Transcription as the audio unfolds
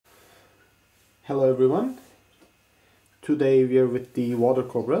Hello everyone, today we are with the water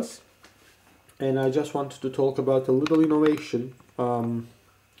cobras and I just wanted to talk about a little innovation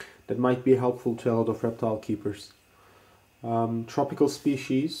that might be helpful to a lot of reptile keepers. Tropical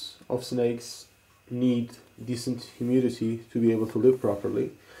species of snakes need decent humidity to be able to live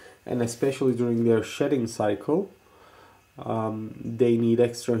properly, and especially during their shedding cycle they need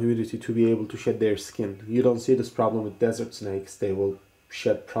extra humidity to be able to shed their skin. You don't see this problem with desert snakes. They will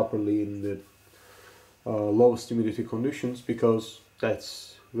shed properly in the lowest humidity conditions because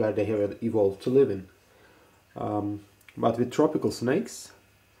that's where they have evolved to live in. But with tropical snakes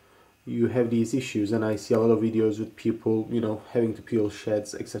you have these issues, and I see a lot of videos with people, having to peel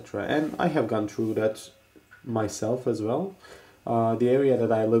sheds, etc. And I have gone through that myself as well. The area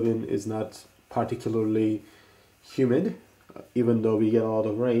that I live in is not particularly humid, even though we get a lot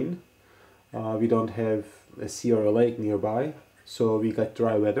of rain. We don't have a sea or a lake nearby, so we got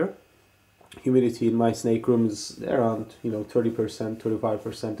dry weather. Humidity in my snake room is around 30%,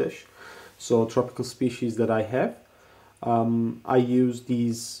 35%ish. So tropical species that I have, I use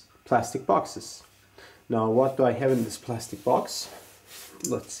these plastic boxes. Now what do I have in this plastic box?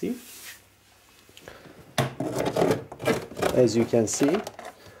 Let's see. As you can see,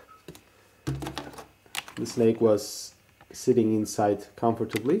 the snake was sitting inside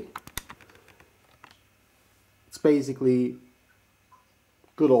comfortably. It's basically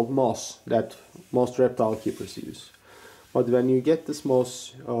good old moss that most reptile keepers use. But when you get this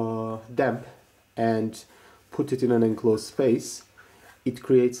moss damp and put it in an enclosed space, it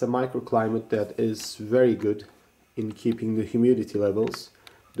creates a microclimate that is very good in keeping the humidity levels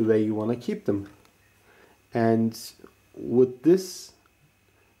the way you want to keep them. And with this,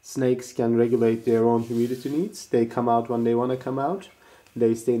 snakes can regulate their own humidity needs. They come out when they want to come out,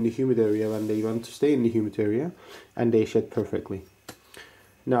 they stay in the humid area when they want to stay in the humid area, and they shed perfectly.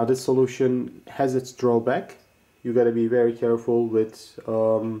 Now this solution has its drawback. You got to be very careful with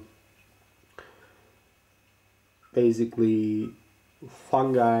basically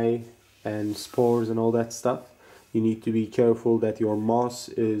fungi and spores and all that stuff. You need to be careful that your moss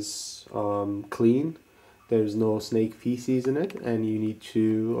is clean. There's no snake feces in it, and you need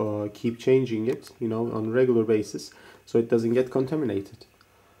to keep changing it, on a regular basis so it doesn't get contaminated.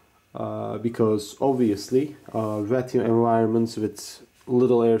 Because obviously wet environments with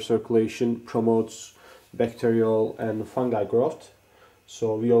little air circulation promotes bacterial and fungi growth,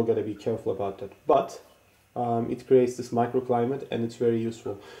 so we all got to be careful about that. But it creates this microclimate and it's very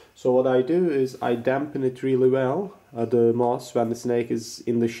useful. So what I do is I dampen it really well, the moss, when the snake is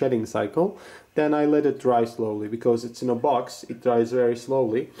in the shedding cycle. Then I let it dry slowly, because it's in a box, it dries very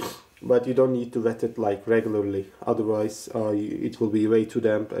slowly, but you don't need to wet it like regularly, otherwise it will be way too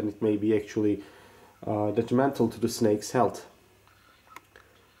damp and it may be actually detrimental to the snake's health.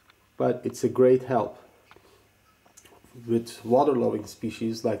 But it's a great help with water-loving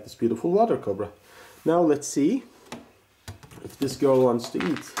species like this beautiful water cobra. Now let's see if this girl wants to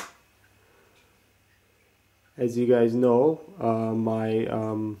eat. As you guys know, my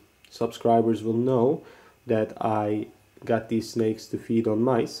subscribers will know that I got these snakes to feed on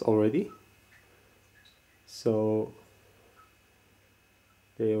mice already. So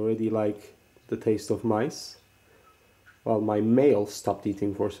they already like the taste of mice. Well, my male stopped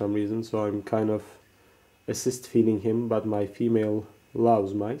eating for some reason, so I'm kind of assist feeding him, but my female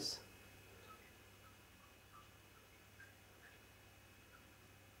loves mice.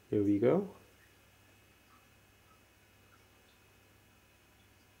 Here we go.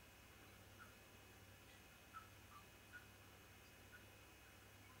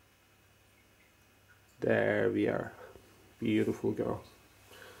 There we are. Beautiful girl.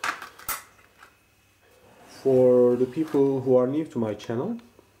 For the people who are new to my channel,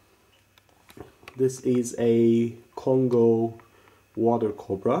 this is a Congo water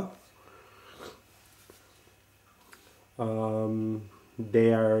cobra.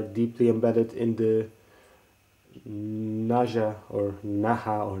 They are deeply embedded in the Naja or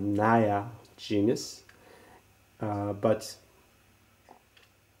Naha or Naya genus, but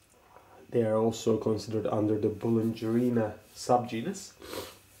they are also considered under the Boulangerina subgenus,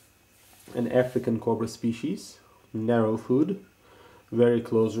 an African cobra species, narrow food, very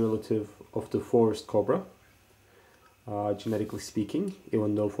close relative of the forest cobra, genetically speaking,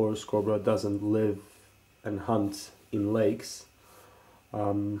 even though forest cobra doesn't live and hunt in lakes.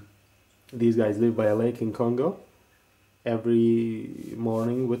 These guys live by a lake in Congo. Every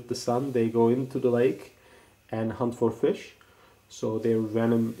morning with the sun they go into the lake and hunt for fish, so their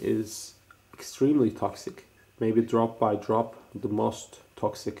venom is extremely toxic, maybe drop by drop the most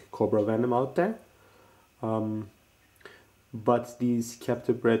toxic cobra venom out there. but these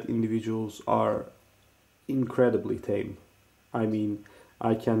captive bred individuals are incredibly tame. I mean,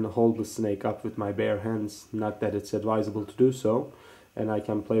 I can hold the snake up with my bare hands, not that it's advisable to do so, and I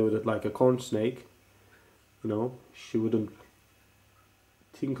can play with it like a corn snake. You know, she wouldn't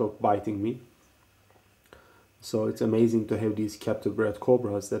think of biting me. So it's amazing to have these captive bred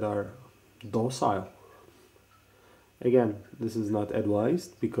cobras that are docile. Again, this is not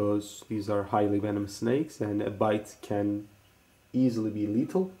advised because these are highly venomous snakes and a bite can easily be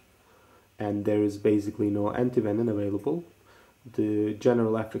lethal, and there is basically no antivenom available. The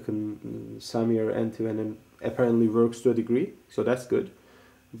general African Samir antivenom apparently works to a degree, so that's good,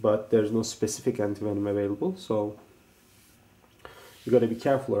 but there's no specific antivenom available, so you got to be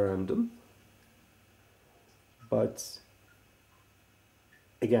careful around them. But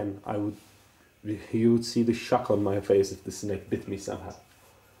again, you would see the shock on my face if the snake bit me somehow.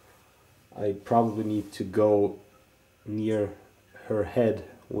 I probably need to go near her head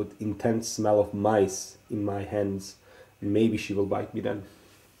with intense smell of mice in my hands. Maybe she will bite me then.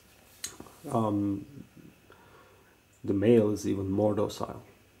 The male is even more docile.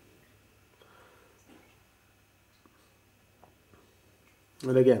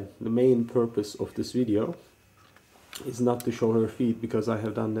 And again, the main purpose of this video is not to show her feet, because I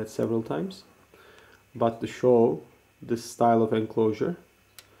have done that several times, but to show this style of enclosure.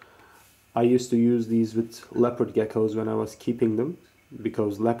 I used to use these with leopard geckos when I was keeping them,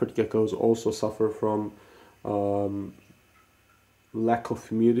 because leopard geckos also suffer from lack of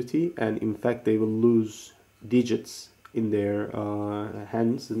humidity, and in fact they will lose digits in their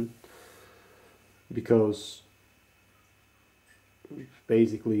hands, and because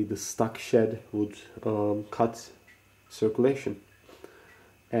basically the stuck shed would cut circulation.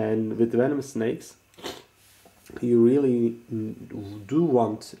 And with venomous snakes, you really do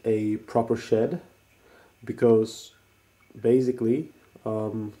want a proper shed, because basically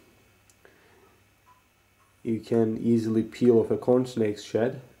you can easily peel off a corn snake's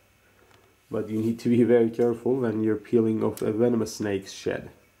shed, but you need to be very careful when you're peeling off a venomous snake's shed,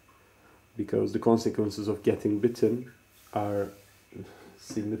 because the consequences of getting bitten are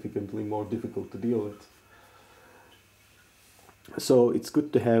significantly more difficult to deal with. So it's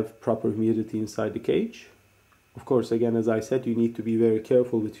good to have proper humidity inside the cage. Of course, again, as I said, you need to be very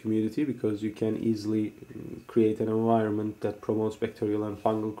careful with humidity, because you can easily create an environment that promotes bacterial and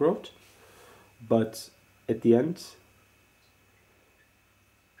fungal growth. But at the end,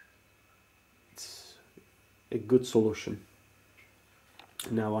 it's a good solution.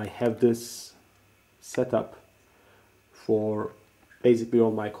 Now I have this set up for basically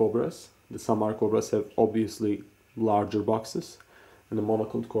all my cobras. The Samar cobras have obviously larger boxes, and the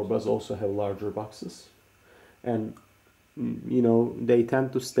monocled cobras also have larger boxes. And you know, they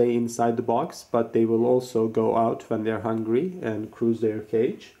tend to stay inside the box, but they will also go out when they're hungry and cruise their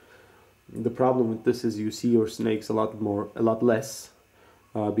cage. The problem with this is you see your snakes a lot less,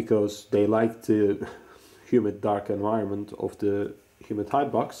 because they like the humid, dark environment of the humid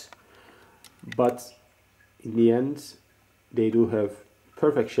hide box. But in the end, they do have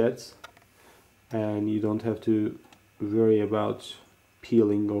perfect sheds, and you don't have to worry about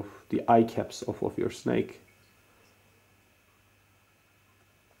peeling off the eye caps off of your snake.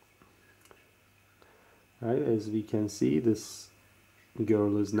 Right, as we can see, this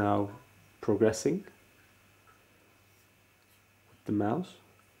girl is now progressing with the mouse.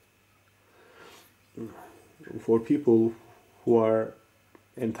 For people who are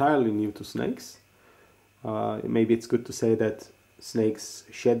entirely new to snakes, maybe it's good to say that snakes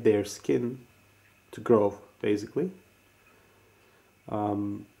shed their skin to grow, basically.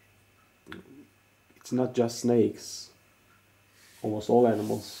 It's not just snakes. Almost all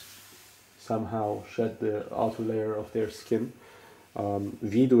animals somehow shed the outer layer of their skin.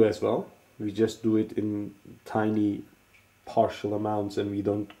 We do as well. We just do it in tiny partial amounts, and we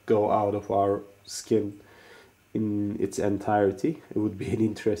don't go out of our skin in its entirety. It would be an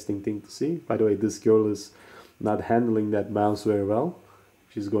interesting thing to see. By the way, this girl is not handling that mouse very well.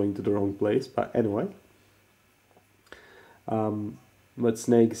 She's going to the wrong place, but anyway. But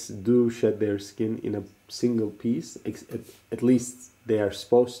snakes do shed their skin in a single piece, at least they are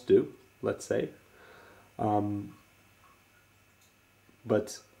supposed to, let's say.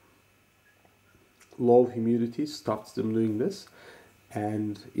 But low humidity stops them doing this,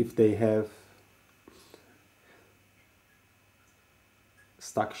 and if they have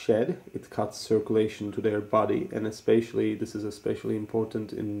stuck shed, it cuts circulation to their body, and especially this is especially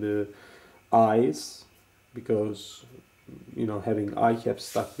important in the eyes, because you know, having eye caps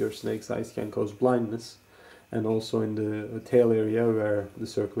stuck to your snake's eyes can cause blindness, and also in the tail area where the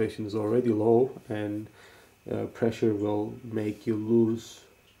circulation is already low and pressure will make your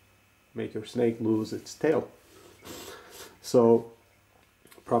snake lose its tail. So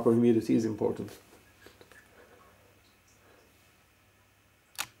proper humidity is important.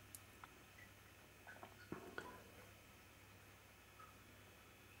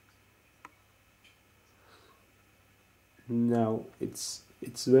 Now it's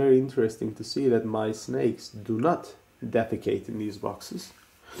very interesting to see that my snakes do not defecate in these boxes.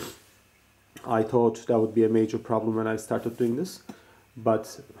 I thought that would be a major problem when I started doing this,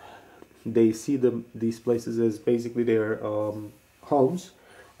 but they see these places as basically their homes,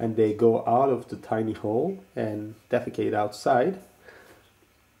 and they go out of the tiny hole and defecate outside.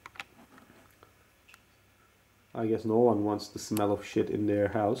 I guess no one wants the smell of shit in their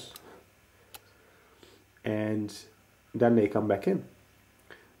house. And then they come back in.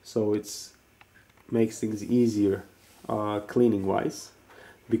 So it's makes things easier cleaning wise,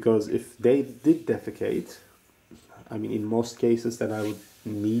 because if they did defecate, I mean in most cases then I would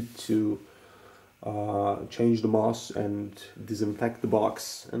need to change the moss and disinfect the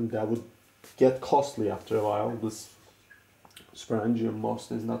box, and that would get costly after a while. This sporangium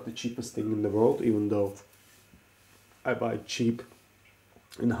moss is not the cheapest thing in the world, even though I buy it cheap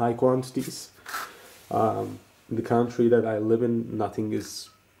in high quantities. In the country that I live in, nothing is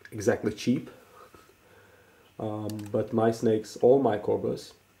exactly cheap. But my snakes, all my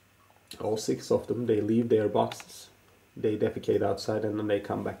cobras, all 6 of them, they leave their boxes, they defecate outside, and then they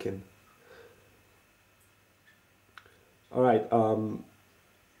come back in. Alright,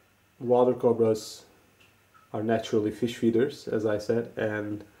 water cobras are naturally fish feeders, as I said,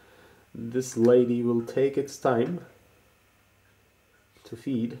 and this lady will take its time to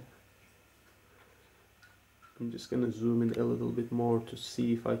feed. I'm just going to zoom in a little bit more to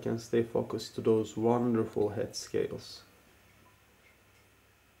see if I can stay focused to those wonderful head scales.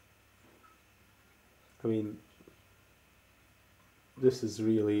 I mean, this is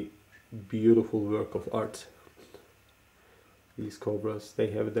really beautiful work of art. These cobras, they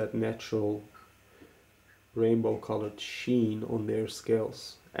have that natural rainbow colored sheen on their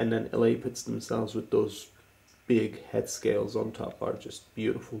scales, and then elapids themselves with those big head scales on top are just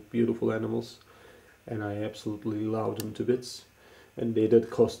beautiful, beautiful animals. And I absolutely love them to bits. And they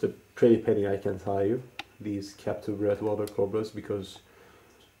did cost a pretty penny, I can tell you, these captive bred water cobras, because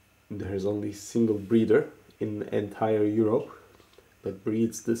there's only a single breeder in entire Europe that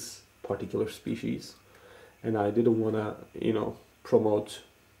breeds this particular species. And I didn't want to, you know, promote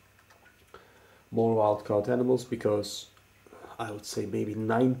more wild-caught animals, because I would say maybe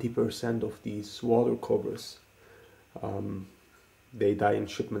 90% of these water cobras, they die in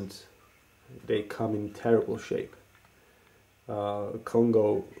shipment. They come in terrible shape.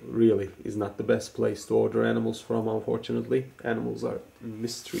 Congo really is not the best place to order animals from, unfortunately. Animals are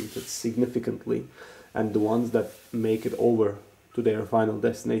mistreated significantly, and the ones that make it over to their final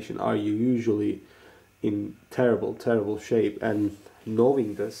destination are usually in terrible, terrible shape. And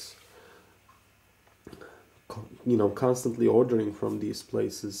knowing this, you know, constantly ordering from these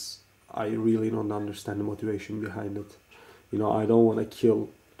places, I really don't understand the motivation behind it. You know, I don't want to kill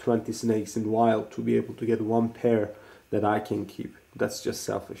 20 snakes in wild to be able to get 1 pair that I can keep. That's just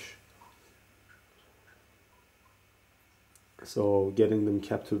selfish. So getting them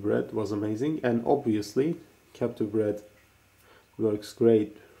captive bred was amazing, and obviously captive bred works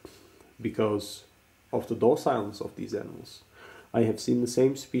great because of the docileness of these animals. I have seen the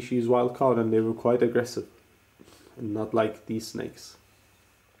same species wild caught, and they were quite aggressive, and not like these snakes.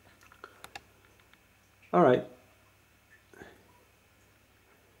 Alright.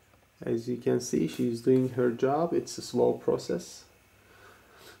 As you can see, she's doing her job. It's a slow process,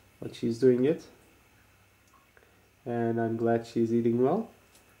 but she's doing it. And I'm glad she's eating well.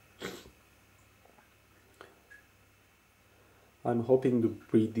 I'm hoping to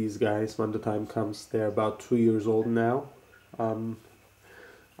breed these guys when the time comes. They're about 2 years old now.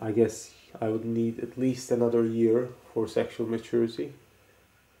 I guess I would need at least another year for sexual maturity.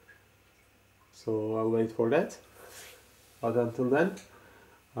 So I'll wait for that. But until then,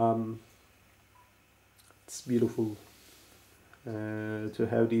 it's beautiful to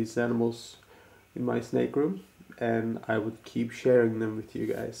have these animals in my snake room, and I would keep sharing them with you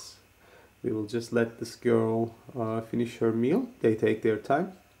guys. We will just let this girl finish her meal. They take their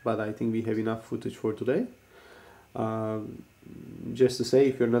time, but I think we have enough footage for today. Just to say,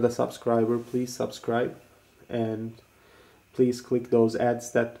 if you're not a subscriber, please subscribe, and please click those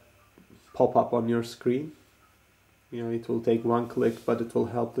ads that pop up on your screen. You know, it will take 1 click, but it will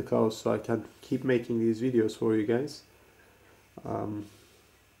help the cause, so I can keep making these videos for you guys.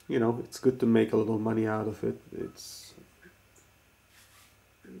 You know, it's good to make a little money out of it. It's,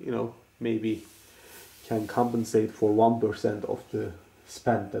 you know, maybe can compensate for 1% of the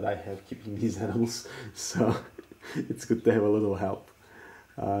spend that I have keeping these animals. So it's good to have a little help.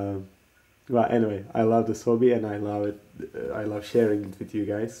 Well, anyway, I love this hobby and I love it. I love sharing it with you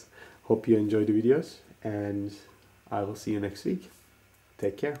guys. Hope you enjoy the videos, and I will see you next week.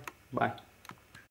 Take care. Bye.